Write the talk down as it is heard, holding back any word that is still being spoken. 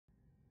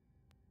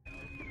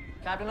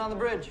Captain on the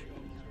bridge.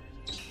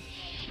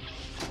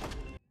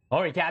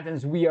 All right,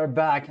 captains, we are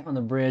back on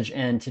the bridge,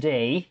 and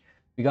today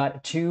we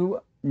got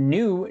two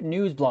new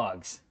news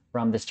blogs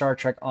from the Star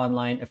Trek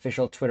Online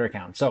official Twitter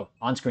account. So,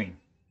 on screen.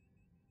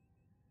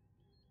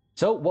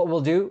 So what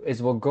we'll do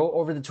is we'll go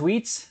over the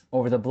tweets,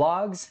 over the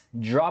blogs,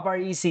 drop our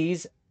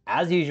ECs,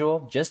 as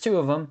usual, just two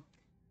of them,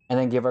 and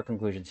then give our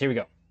conclusions. Here we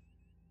go.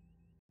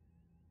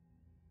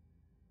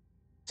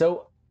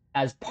 So,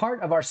 as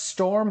part of our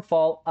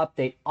Stormfall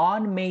update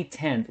on May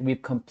 10th,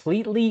 we've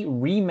completely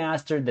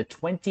remastered the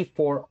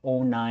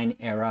 2409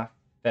 era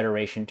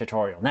Federation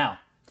tutorial. Now,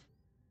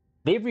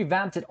 they've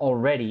revamped it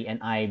already,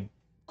 and I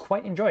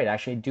quite enjoy it.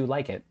 Actually, I do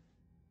like it.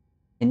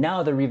 And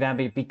now they're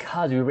revamping it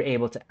because we were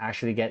able to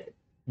actually get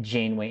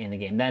Janeway in the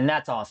game. And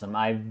that's awesome.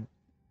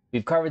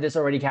 We've covered this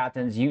already,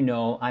 captains. You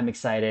know, I'm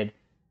excited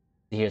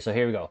to hear. So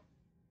here we go.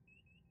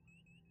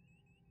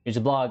 Here's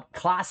a blog.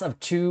 Class of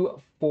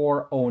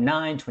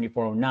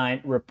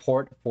 2409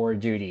 report for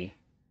duty.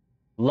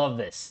 Love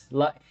this.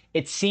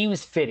 It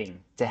seems fitting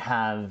to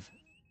have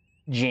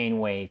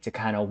Janeway to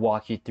kind of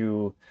walk you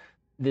through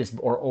this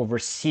or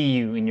oversee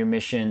you in your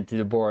mission through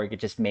the Borg. It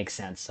just makes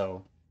sense.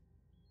 So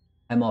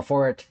I'm all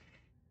for it.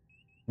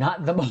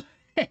 Not the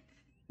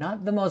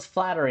most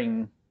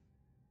flattering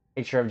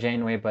picture of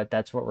Janeway, but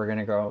that's what we're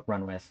gonna go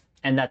run with.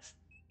 And that's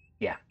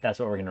what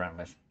we're gonna run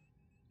with.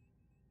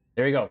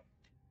 There you go.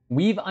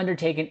 We've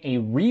undertaken a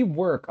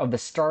rework of the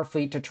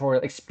Starfleet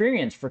tutorial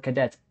experience for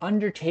cadets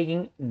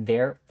undertaking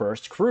their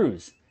first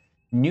cruise.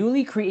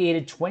 Newly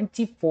created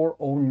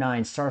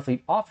 2409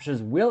 Starfleet officers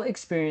will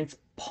experience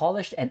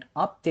polished and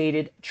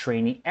updated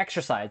training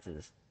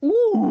exercises.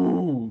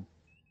 Ooh!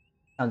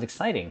 Sounds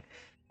exciting.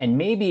 And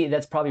maybe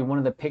that's probably one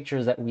of the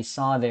pictures that we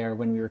saw there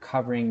when we were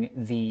covering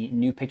the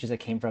new pictures that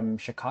came from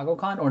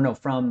ChicagoCon, or no,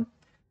 from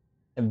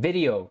the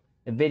video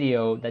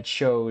that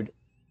showed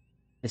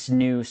this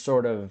new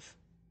sort of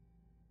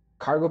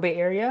cargo bay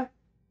area.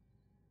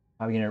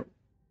 I'm gonna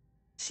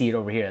see it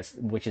over here,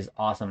 which is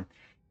awesome.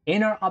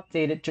 In our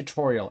updated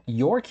tutorial,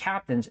 your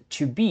captains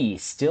to be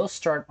still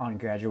start on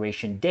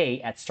graduation day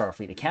at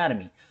Starfleet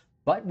Academy,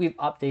 but we've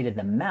updated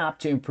the map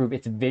to improve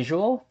its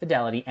visual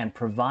fidelity and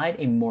provide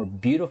a more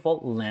beautiful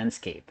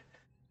landscape.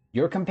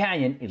 Your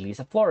companion,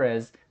 Elisa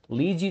Flores,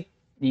 leads you.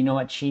 You know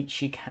what? She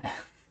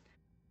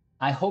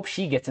I hope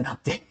she gets an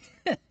update.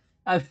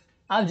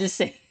 I'm just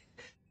saying.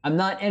 I'm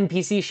not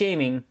NPC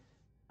shaming.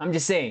 I'm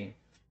just saying.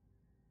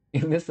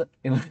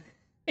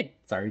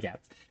 Sorry,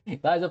 Caps.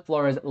 Elisa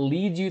Flores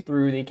leads you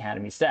through the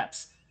academy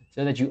steps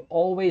so that you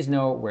always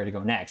know where to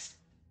go next.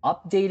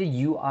 Updated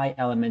UI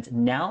elements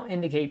now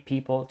indicate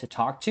people to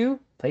talk to,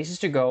 places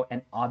to go,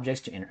 and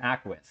objects to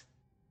interact with.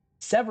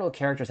 Several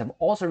characters have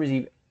also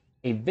received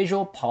a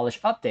visual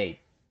polish update.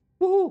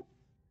 Woohoo!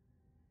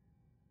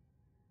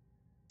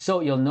 So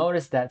you'll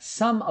notice that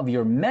some of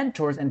your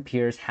mentors and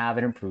peers have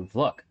an improved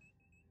look.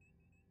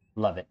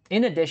 Love it.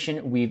 In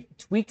addition, we've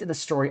tweaked the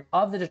story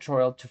of the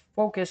tutorial to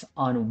focus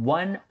on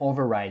one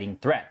overriding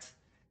threat,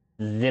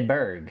 the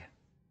Borg.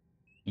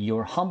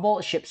 Your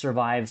humble ship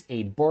survives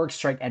a Borg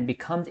strike and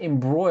becomes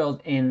embroiled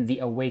in the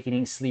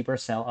awakening sleeper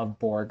cell of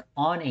Borg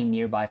on a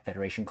nearby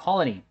Federation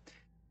colony.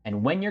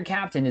 And when your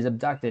captain is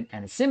abducted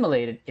and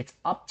assimilated, it's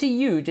up to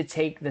you to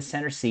take the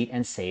center seat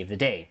and save the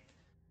day.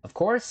 Of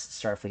course,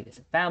 Starfleet is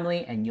a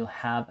family and you'll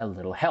have a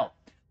little help,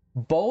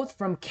 both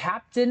from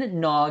Captain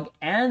Nog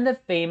and the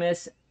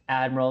famous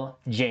Admiral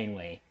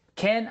Janeway.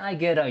 Can I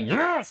get a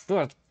yes?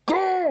 Let's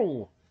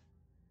go!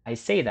 I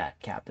say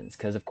that, captains,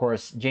 because of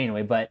course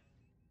Janeway, but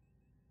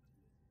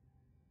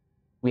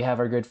we have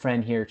our good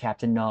friend here,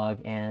 Captain Nog,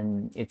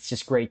 and it's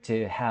just great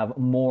to have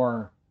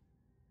more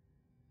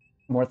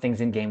things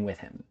in game with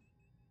him.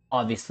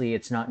 Obviously,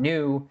 it's not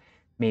new.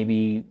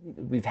 Maybe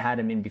we've had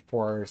him in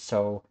before,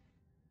 so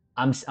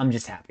I'm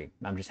just happy.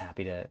 I'm just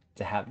happy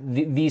to have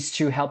these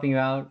two helping you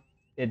out.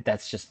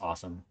 That's just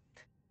awesome.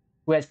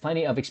 Who has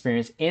plenty of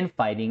experience in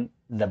fighting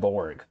the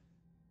Borg.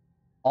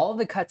 All of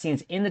the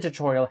cutscenes in the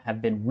tutorial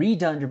have been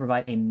redone to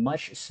provide a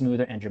much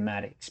smoother and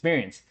dramatic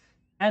experience.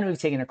 And we've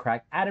taken a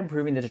crack at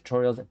improving the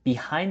tutorial's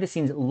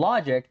behind-the-scenes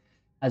logic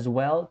as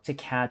well to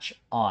catch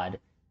odd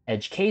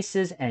edge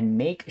cases and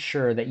make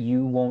sure that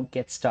you won't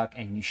get stuck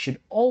and you should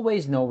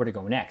always know where to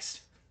go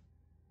next.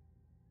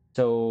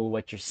 So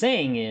what you're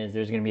saying is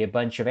there's going to be a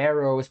bunch of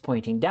arrows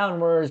pointing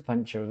downwards, a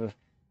bunch of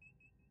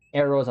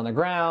arrows on the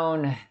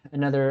ground,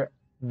 another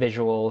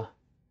visual-gasm.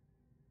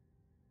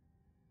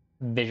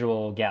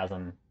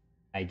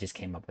 I just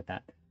came up with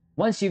that.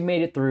 Once you've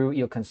made it through,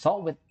 you'll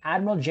consult with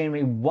Admiral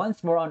Janeway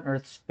once more on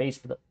Earth's space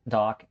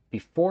dock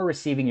before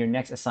receiving your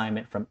next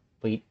assignment from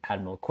Fleet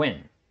Admiral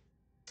Quinn.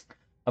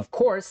 Of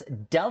course,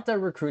 Delta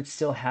recruits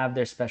still have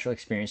their special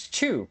experience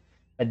too,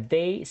 but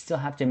they still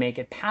have to make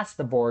it past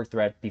the Borg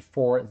threat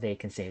before they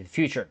can save the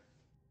future.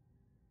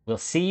 We'll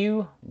see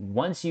you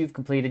once you've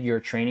completed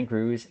your training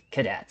cruise,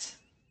 cadets.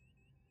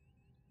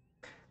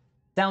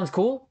 Sounds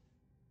cool?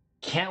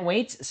 Can't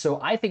wait. So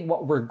I think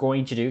what we're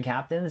going to do,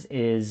 captains,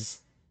 is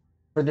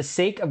for the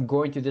sake of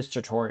going through this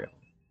tutorial,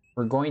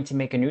 we're going to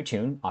make a new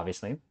tune,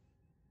 obviously.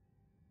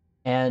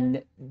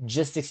 and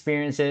just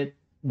experience it.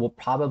 We'll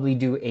probably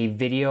do a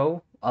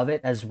video of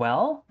it as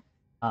well,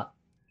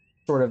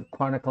 sort of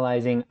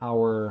chronicling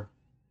our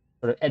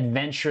sort of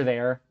adventure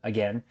there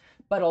again,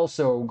 but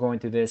also going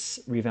through this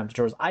revamped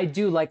tutorials. I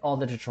do like all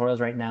the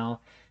tutorials right now,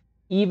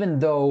 even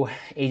though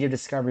Age of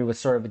Discovery was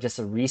sort of just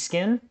a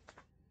reskin.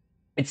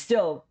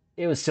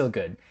 It was still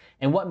good.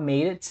 And what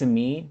made it to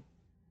me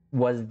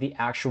was the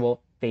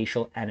actual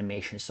facial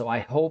animation. So I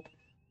hope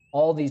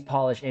all these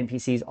polished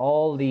NPCs,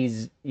 all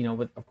these,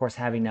 with of course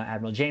having now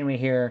Admiral Janeway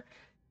here,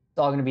 it's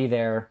all going to be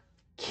there.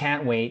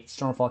 Can't wait.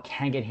 Stormfall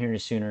can't get here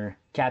sooner.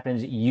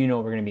 Captains,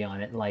 we're going to be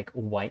on it like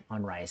white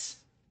on rice.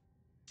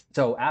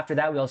 So after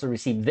that, we also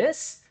received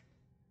this.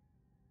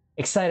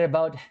 Excited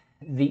about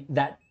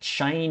that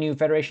shiny new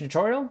Federation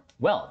tutorial?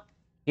 Well,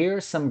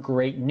 here's some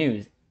great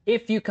news.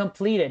 If you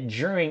complete it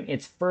during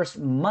its first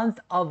month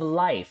of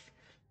life,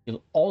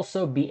 you'll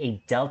also be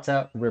a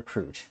Delta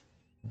recruit.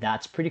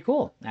 That's pretty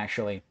cool,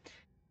 actually.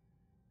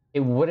 It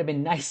would have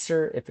been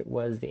nicer if it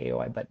was the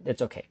AOI, but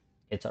it's okay.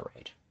 It's all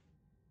right.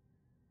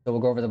 So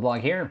we'll go over the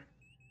blog here.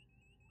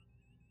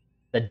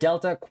 The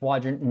Delta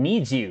Quadrant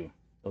needs you.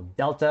 So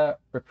Delta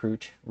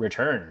Recruit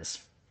returns.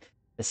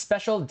 The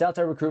special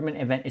Delta recruitment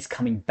event is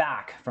coming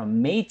back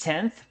from May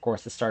 10th, of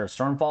course, the start of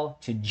Stormfall,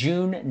 to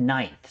June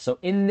 9th. So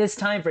in this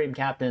time frame,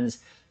 captains,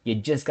 you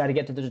just got to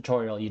get to the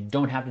tutorial. You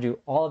don't have to do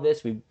all of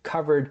this. We've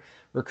covered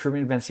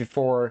recruitment events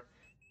before,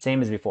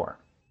 same as before.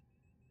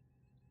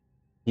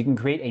 You can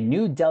create a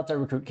new Delta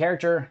recruit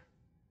character,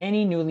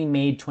 any newly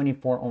made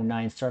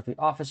 2409 Starfleet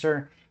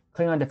officer,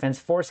 Klingon Defense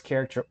Force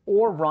character,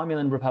 or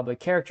Romulan Republic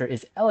character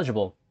is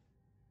eligible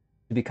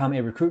to become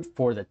a recruit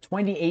for the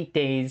 28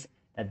 days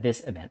that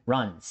this event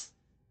runs.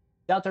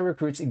 Delta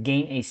recruits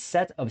gain a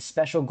set of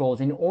special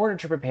goals in order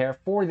to prepare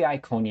for the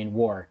Iconian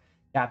War.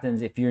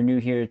 Captains, if you're new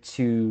here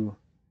to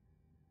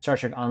Star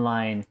Trek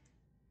Online,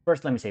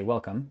 first let me say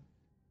welcome.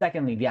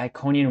 Secondly, the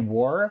Iconian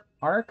War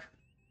arc,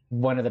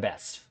 one of the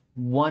best.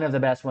 One of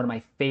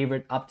my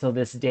favorite up till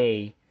this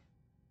day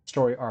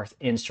story arcs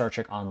in Star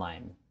Trek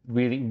Online.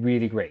 Really,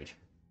 really great.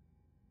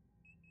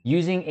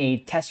 Using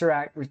a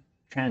Tesseract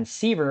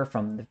transceiver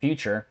from the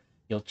future,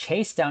 you'll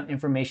chase down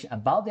information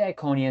about the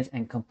Iconians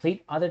and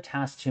complete other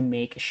tasks to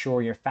make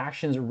sure your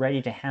faction's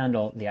ready to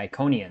handle the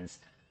Iconians.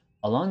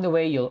 Along the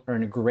way, you'll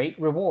earn great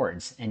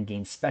rewards and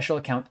gain special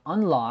account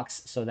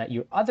unlocks so that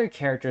your other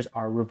characters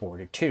are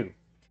rewarded too.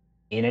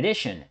 In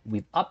addition,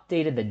 we've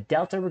updated the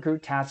Delta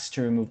Recruit tasks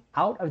to remove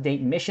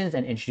out-of-date missions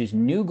and introduce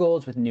new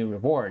goals with new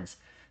rewards.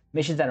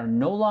 Missions that are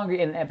no longer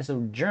in an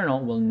episode journal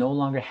will no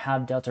longer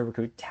have Delta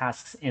Recruit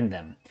tasks in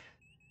them.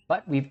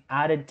 But we've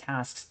added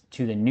tasks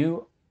to the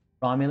new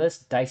Romulus,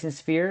 Dyson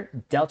Sphere,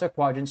 Delta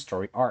Quadrant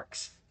story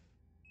arcs.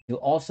 You'll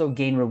also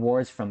gain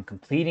rewards from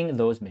completing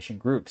those mission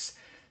groups.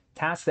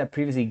 Tasks that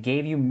previously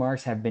gave you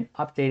marks have been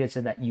updated so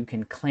that you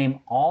can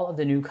claim all of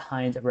the new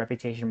kinds of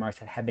reputation marks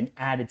that have been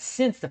added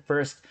since the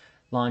first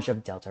launch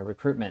of Delta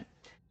Recruitment.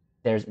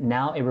 There's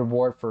now a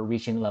reward for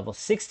reaching level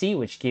 60,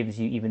 which gives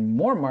you even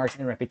more marks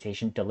and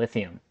reputation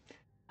dilithium,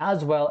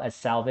 as well as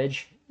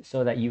salvage,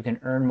 so that you can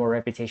earn more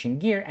reputation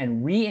gear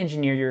and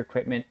re-engineer your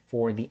equipment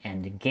for the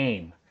end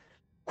game.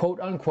 Quote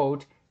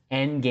unquote,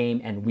 end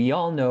game, and we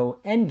all know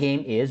end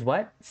game is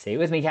what? Say it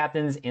with me,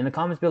 captains, in the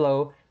comments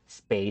below,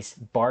 Space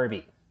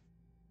Barbie.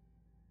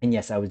 And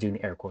yes, I was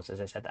doing air quotes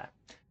as I said that.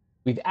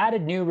 We've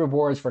added new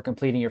rewards for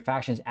completing your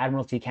faction's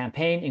Admiralty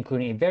campaign,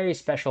 including a very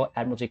special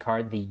Admiralty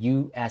card, the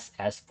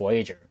USS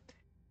Voyager.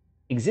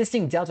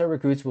 Existing Delta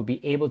recruits will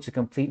be able to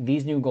complete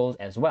these new goals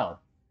as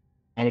well.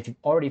 And if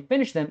you've already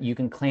finished them, you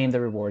can claim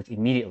the rewards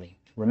immediately.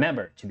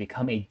 Remember, to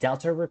become a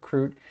Delta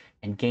recruit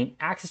and gain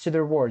access to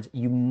the rewards,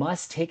 you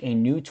must take a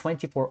new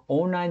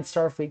 2409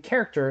 Starfleet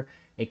character,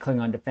 a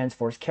Klingon Defense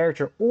Force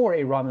character, or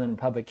a Romulan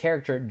Republic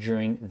character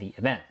during the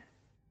event.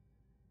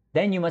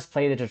 Then you must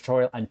play the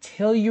tutorial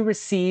until you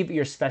receive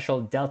your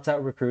special Delta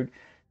Recruit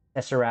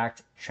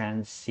Tesseract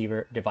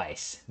transceiver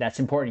device. That's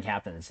important,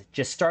 captains.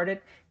 Just start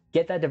it,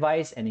 get that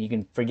device, and then you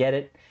can forget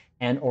it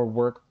and or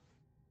work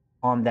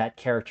on that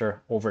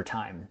character over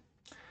time.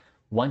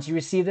 Once you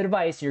receive the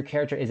device, your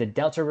character is a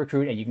Delta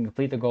Recruit and you can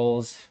complete the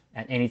goals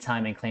at any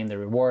time and claim the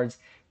rewards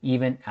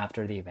even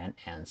after the event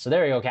ends. So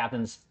there you go,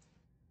 captains.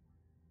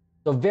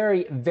 So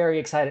very, very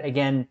excited.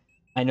 Again,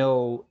 I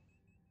know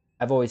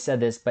I've always said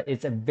this, but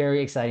it's a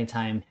very exciting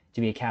time to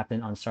be a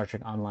captain on Star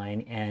Trek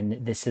Online,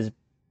 and this is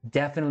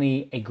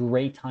definitely a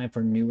great time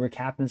for newer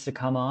captains to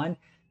come on.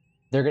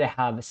 They're going to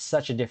have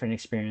such a different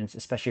experience,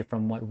 especially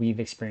from what we've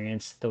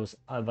experienced, those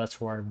of us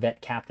who are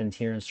vet captains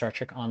here in Star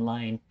Trek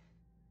Online.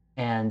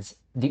 And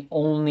the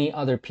only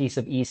other piece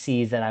of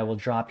ECs that I will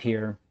drop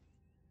here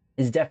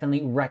is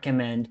definitely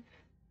recommend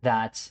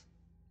that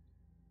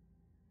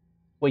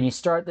when you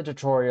start the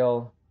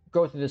tutorial,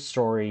 go through the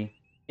story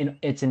in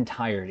its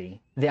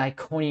entirety. The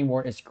Iconian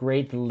War is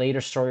great. The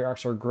later story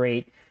arcs are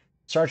great.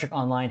 Star Trek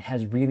Online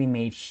has really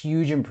made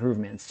huge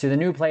improvements. To the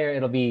new player,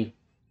 it'll be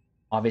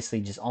obviously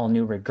just all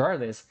new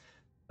regardless.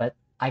 But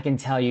I can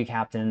tell you,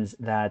 captains,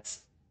 that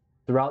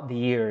throughout the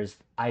years,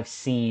 I've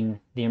seen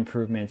the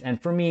improvements.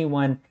 And for me,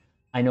 when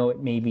I know it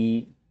may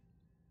be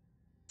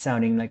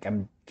sounding like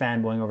I'm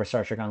fanboying over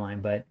Star Trek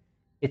Online, but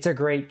it's a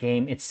great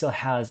game. It still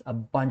has a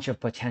bunch of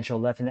potential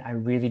left in it. I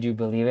really do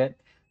believe it.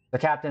 So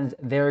captains,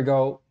 there we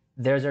go.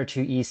 There's our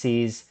two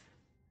ECs.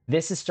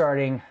 This is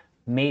starting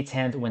May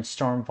 10th when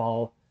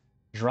Stormfall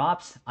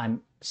drops.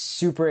 I'm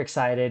super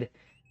excited.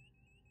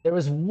 There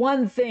was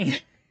one thing,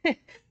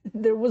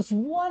 there was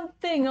one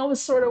thing I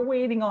was sort of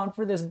waiting on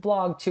for this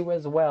blog too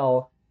as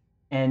well.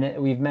 And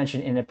we've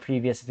mentioned in a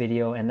previous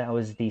video, and that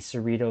was the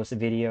Cerritos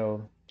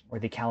video or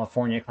the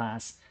California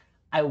class.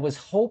 I was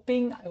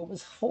hoping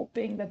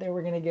that they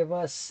were going to give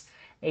us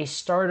a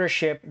starter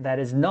ship that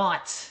is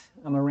not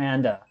a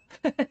Miranda,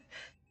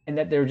 and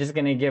that they were just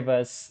going to give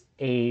us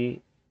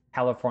a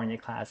California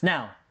class.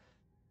 Now,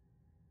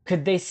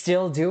 could they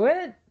still do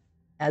it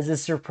as a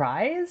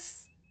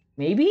surprise?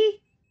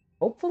 Maybe?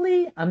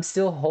 Hopefully. I'm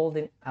still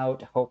holding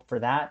out hope for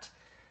that.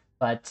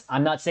 But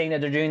I'm not saying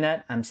that they're doing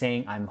that. I'm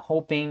saying I'm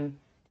hoping,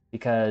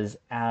 because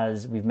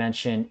as we've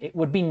mentioned, it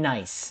would be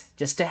nice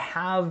just to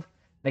have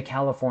the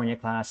California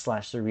class /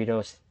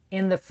 Cerritos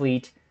in the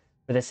fleet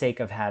for the sake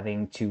of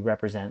having to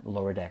represent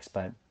lower decks.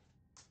 But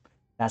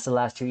that's the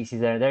last two ECs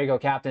there. There you go,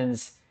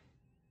 captains.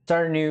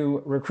 Start a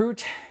new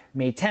recruit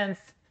May 10th.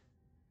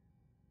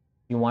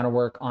 You want to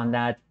work on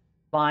that,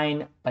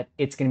 fine, but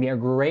it's going to be a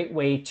great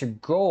way to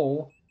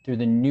go through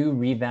the new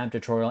revamp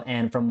tutorial.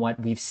 And from what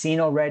we've seen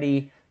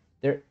already,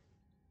 there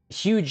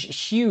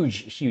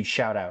huge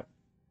shout out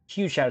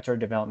to our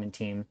development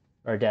team,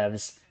 our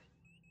devs,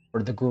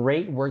 for the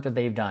great work that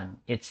they've done.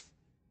 It's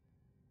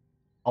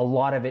a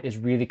lot of it is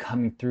really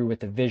coming through with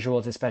the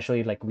visuals,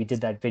 especially like we did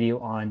that video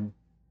on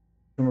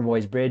Boomer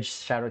Boys Bridge.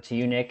 Shout out to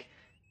you, Nick.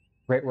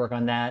 Great work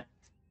on that.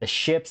 The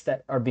ships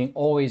that are being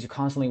always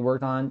constantly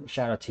worked on,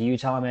 shout out to you,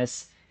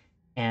 Thomas.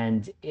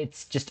 And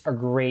it's just a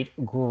great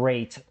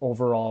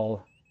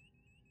overall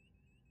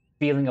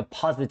feeling of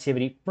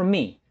positivity from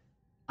me.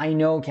 I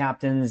know,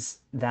 captains,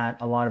 that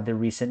a lot of the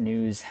recent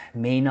news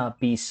may not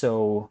be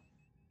so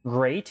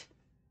great,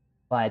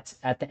 but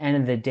at the end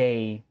of the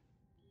day,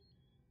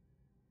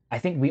 I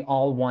think we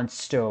all want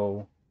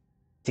STO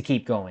to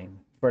keep going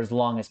for as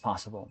long as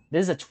possible.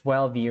 This is a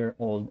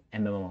 12-year-old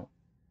MMO.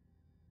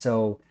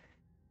 So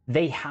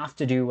they have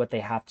to do what they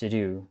have to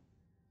do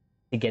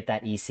to get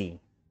that EC.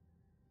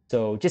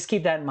 So just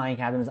keep that in mind,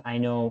 captains. I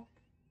know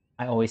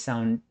I always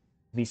sound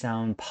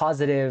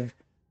positive,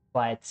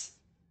 but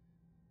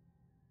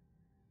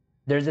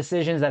there's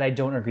decisions that I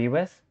don't agree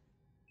with,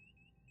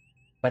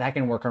 but I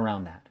can work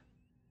around that.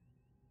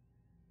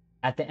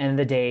 At the end of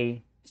the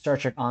day, Star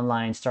Trek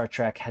Online, Star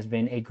Trek has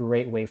been a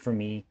great way for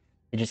me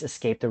to just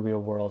escape the real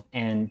world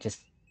and just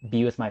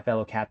be with my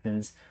fellow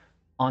captains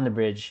on the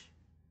bridge,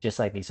 just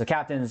like these. So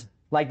captains,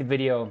 like the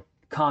video,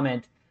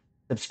 comment,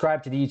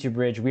 subscribe to the YouTube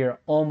Bridge. We are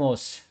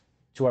almost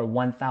to our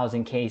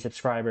 1,000K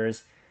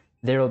subscribers.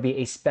 There will be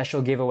a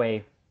special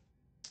giveaway.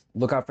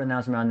 Look out for an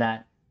announcement on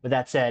that. With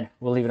that said,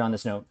 we'll leave it on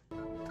this note.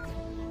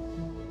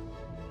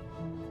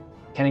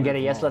 Can I get a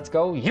yes, let's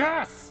go?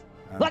 Yes!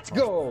 Let's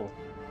go!